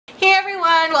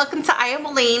welcome to I Am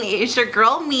Elaine. It's your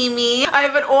girl Mimi. I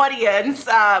have an audience.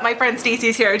 My friend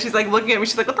Stacy's here and she's like looking at me,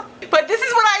 she's like, what the? But this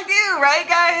is what I do, right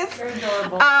guys? Very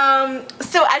adorable.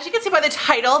 So as you can see by the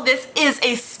title, this is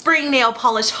a spring nail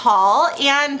polish haul,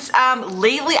 and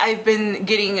lately I've been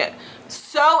getting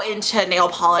so into nail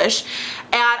polish,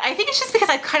 and I think it's just because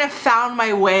I've kind of found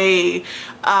my way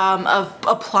of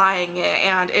applying it,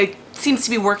 and it seems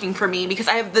to be working for me because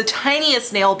I have the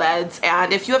tiniest nail beds,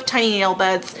 and if you have tiny nail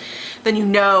beds, then you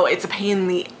know it's a pain in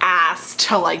the ass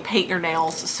to like paint your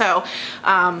nails. So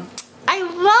I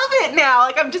love it now.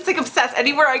 Like, I'm just like obsessed.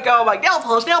 Anywhere I go, I'm like nail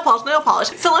polish, nail polish, nail polish.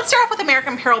 So let's start off with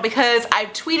American Apparel because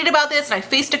I've tweeted about this and I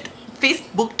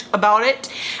Facebooked about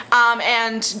it,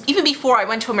 and even before I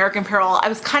went to American Apparel, I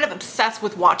was kind of obsessed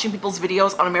with watching people's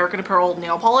videos on American Apparel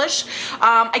nail polish.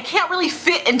 I can't really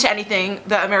fit into anything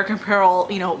that American Apparel,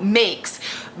 you know, makes,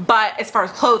 but as far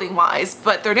as clothing wise,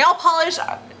 but their nail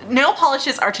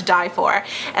polishes are to die for,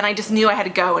 and I just knew I had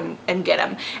to go and get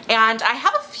them. And I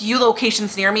have a few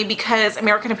locations near me because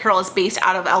American Apparel is based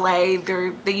out of LA.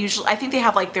 I think they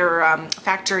have like their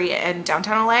factory in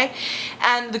downtown LA.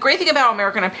 And the great thing about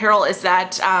American Apparel is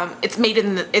that it's made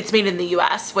in the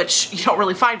US, which you don't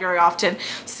really find very often.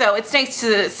 So it's nice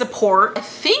to support. I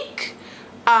think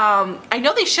I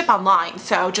know they ship online,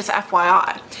 so just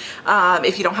FYI,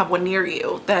 if you don't have one near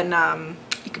you, then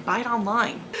you can buy it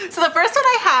online. So the first one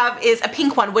I have is a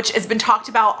pink one, which has been talked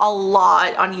about a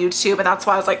lot on YouTube, and that's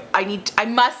why I was like, I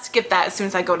must get that as soon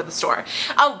as I go to the store.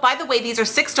 Oh, by the way, these are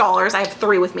 $6. I have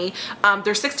 3 with me.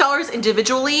 They're $6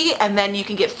 individually, and then you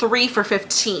can get 3 for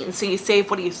 $15. So you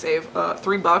save, what do you save?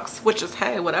 $3, which is,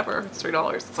 hey, whatever, it's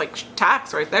 $3. It's like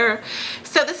tax right there.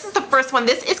 So this is the first one.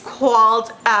 This is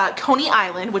called Coney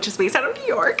Island, which is based out of New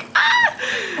York.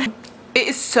 It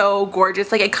is so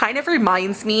gorgeous. Like, it kind of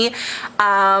reminds me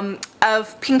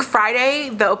of Pink Friday,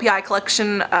 the OPI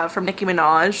collection from Nicki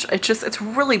Minaj. It's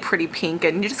really pretty pink,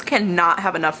 and you just cannot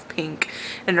have enough pink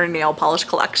in your nail polish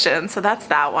collection. So that's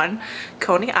that one,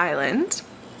 Coney Island.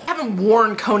 I haven't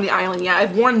worn Coney Island yet.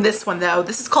 I've worn this one though.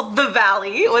 This is called The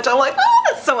Valley, which I'm like, oh,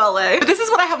 that's so LA. But this is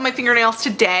what I have on my fingernails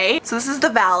today. So this is The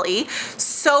Valley.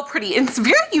 So pretty. It's a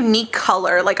very unique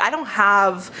color. Like, I don't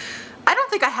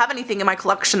think I have anything in my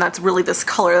collection that's really this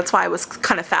color. That's why I was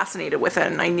kind of fascinated with it,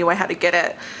 and I knew I had to get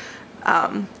it.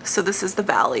 So this is The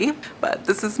Valley, but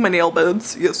this is my nail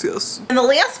beds. Yes, yes. And the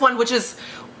last one, which is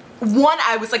one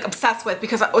I was like obsessed with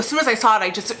because as soon as I saw it, I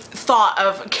just thought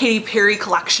of Katy Perry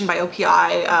collection by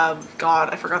OPI. God,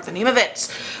 I forgot the name of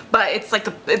it, but it's like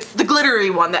it's the glittery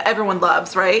one that everyone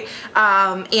loves, right?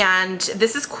 And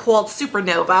this is called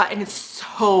Supernova, and it's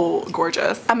so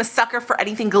gorgeous. I'm a sucker for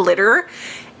anything glitter,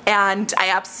 and I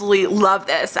absolutely love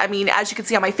this. I mean, as you can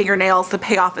see on my fingernails, the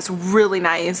payoff is really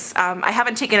nice. I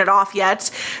haven't taken it off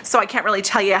yet, so I can't really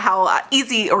tell you how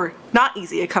easy or not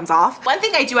easy it comes off. One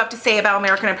thing I do have to say about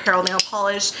American Apparel nail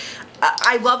polish,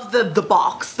 I love the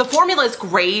box. The formula is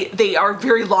great. They are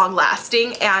very long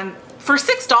lasting, and for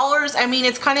 $6, I mean,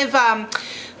 it's kind of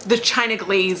the China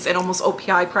glaze and almost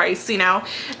OPI price, you know,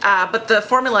 but the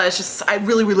formula is just, I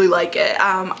really like it.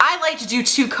 I like to do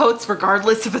 2 coats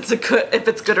regardless if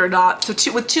it's good or not.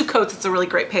 So with 2 coats, it's a really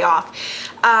great payoff.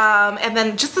 And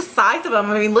then just the size of them,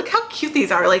 I mean, look how cute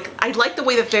these are. Like, I like the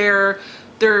way that they're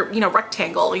you know,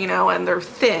 rectangle, you know, and they're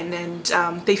thin,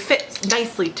 and they fit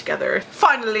nicely together.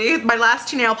 Finally, my last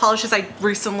 2 nail polishes I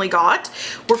recently got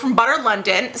were from Butter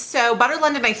London. So Butter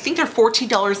London, I think they're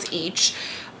 $14 each.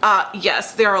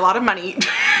 Yes, they're a lot of money,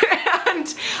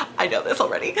 and I know this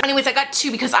already. Anyways, I got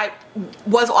 2 because I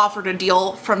was offered a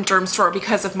deal from Derm Store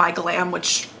because of my glam,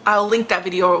 which I'll link that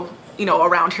video, you know,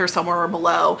 around here somewhere or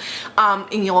below,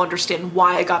 and you'll understand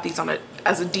why I got these on it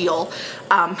as a deal.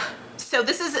 So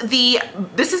this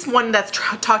is one that's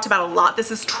talked about a lot. This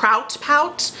is Trout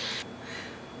Pout.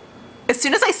 As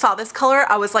soon as I saw this color,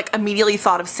 I was like immediately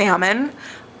thought of salmon,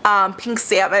 pink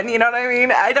salmon, you know what I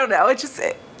mean? I don't know,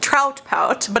 Trout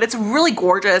Pout, but it's really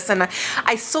gorgeous, and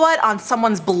I saw it on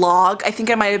someone's blog. I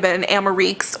think it might have been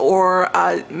Amarique's or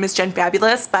Miss Jen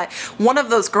Fabulous, but one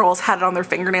of those girls had it on their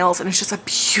fingernails, and it's just a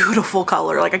beautiful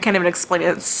color. Like, I can't even explain it.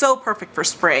 It's so perfect for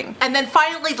spring. And then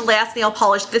finally, the last nail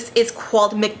polish, this is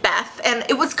called Macbeth, and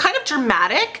it was kind of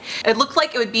dramatic. It looked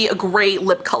like it would be a great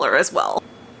lip color as well.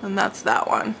 And that's that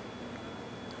one.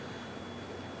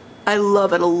 I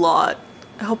love it a lot.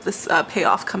 I hope this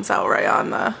payoff comes out right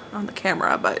on the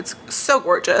camera, but it's so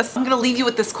gorgeous. I'm gonna leave you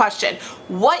with this question.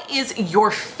 What is your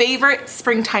favorite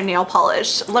springtime nail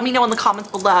polish? Let me know in the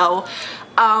comments below.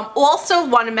 Also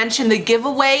want to mention the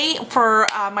giveaway for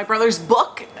my brother's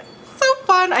book. so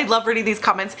fun. I love reading these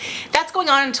comments. That's going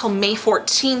on until May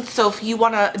 14th, so if you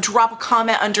want to drop a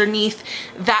comment underneath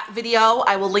that video,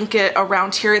 I will link it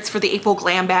around here. It's for the April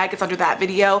Glam Bag. It's under that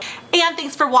video. And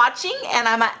thanks for watching, and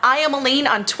I'm at I Am Elaine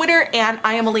on Twitter and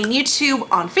I Am Elaine YouTube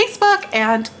on Facebook,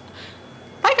 and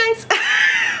bye guys.